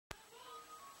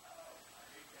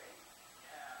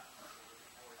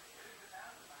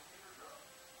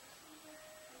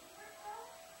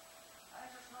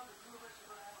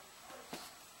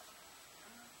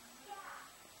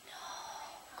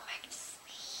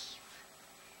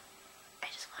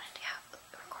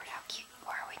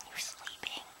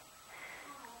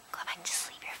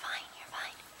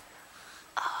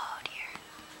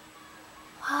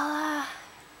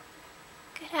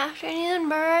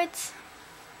cards?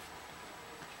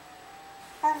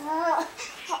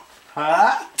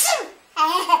 Huh?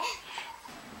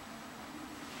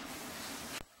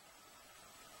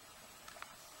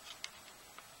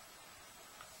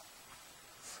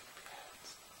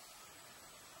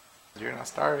 You're not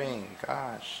starving,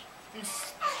 gosh. I'm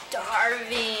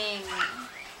starving.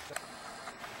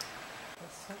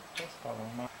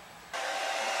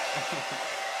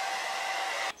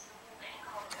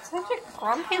 Such a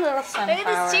grumpy little sunflower. Look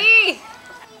at his teeth!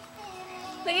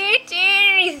 Look at your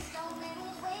teeth!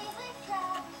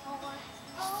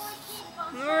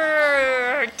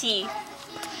 Grrr, teeth.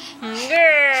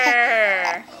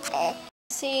 Grrr.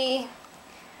 See,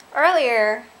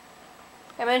 earlier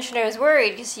I mentioned I was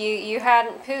worried because you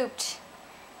hadn't pooped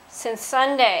since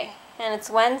Sunday and it's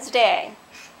Wednesday.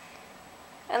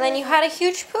 And then you had a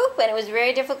huge poop and it was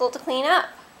very difficult to clean up.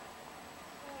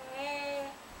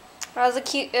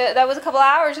 That was a couple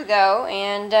hours ago,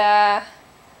 and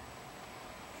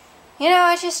you know,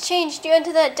 I just changed you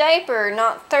into that diaper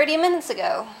not 30 minutes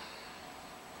ago.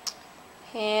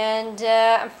 And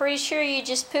I'm pretty sure you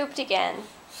just pooped again.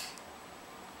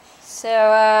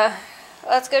 So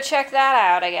let's go check that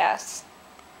out, I guess.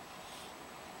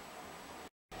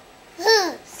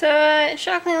 So it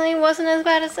shockingly wasn't as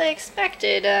bad as I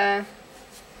expected. I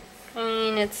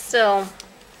mean, it's still,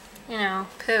 you know,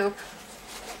 poop.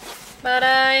 But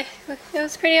it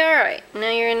was pretty alright.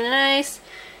 Now you're in a nice,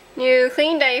 new,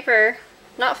 clean diaper,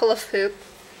 not full of poop.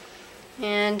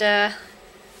 And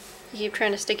you keep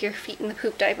trying to stick your feet in the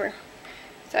poop diaper.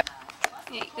 So,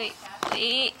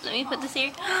 wait, let me put this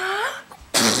here.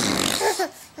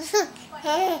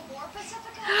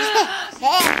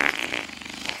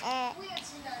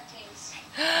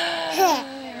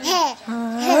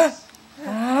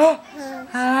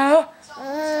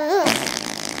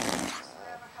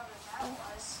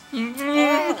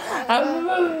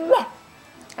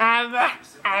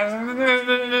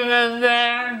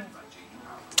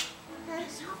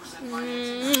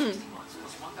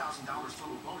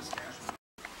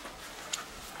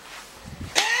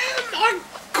 My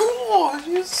God,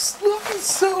 you're looking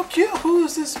so cute. Who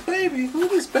is this baby? Who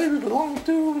does this baby belong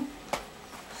to?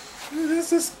 Who does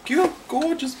this cute,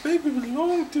 gorgeous baby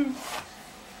belong to?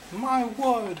 My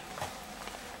word.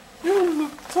 You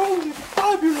look totally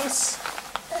fabulous.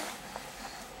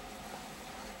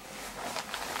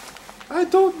 I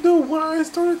don't know why I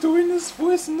started doing this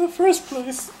voice in the first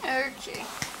place. Okay,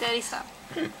 Daddy, stop.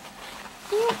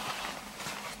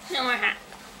 No more hat.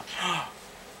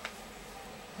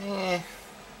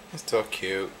 It's still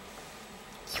cute.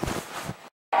 Look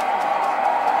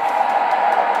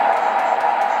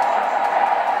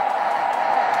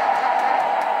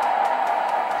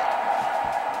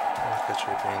at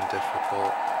you being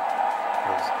difficult. I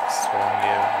swung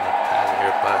you and I patted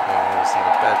your butt when I was in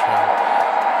the bedroom.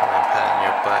 And I'm patting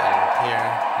your butt in here.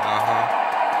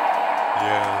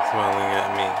 Yeah, smiling at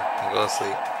me. Now go to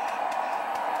sleep.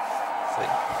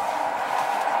 Sleep.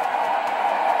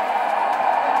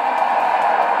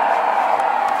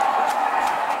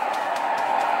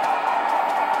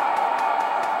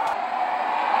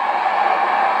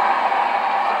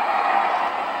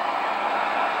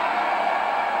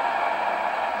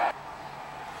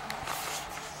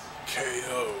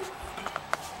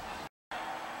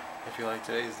 If you like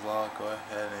today's vlog, go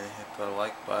ahead and hit the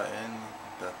like button,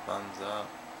 the thumbs up,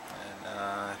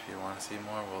 and if you want to see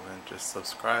more, well then just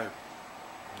subscribe.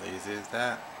 Easy as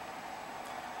that.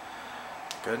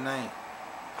 Good night.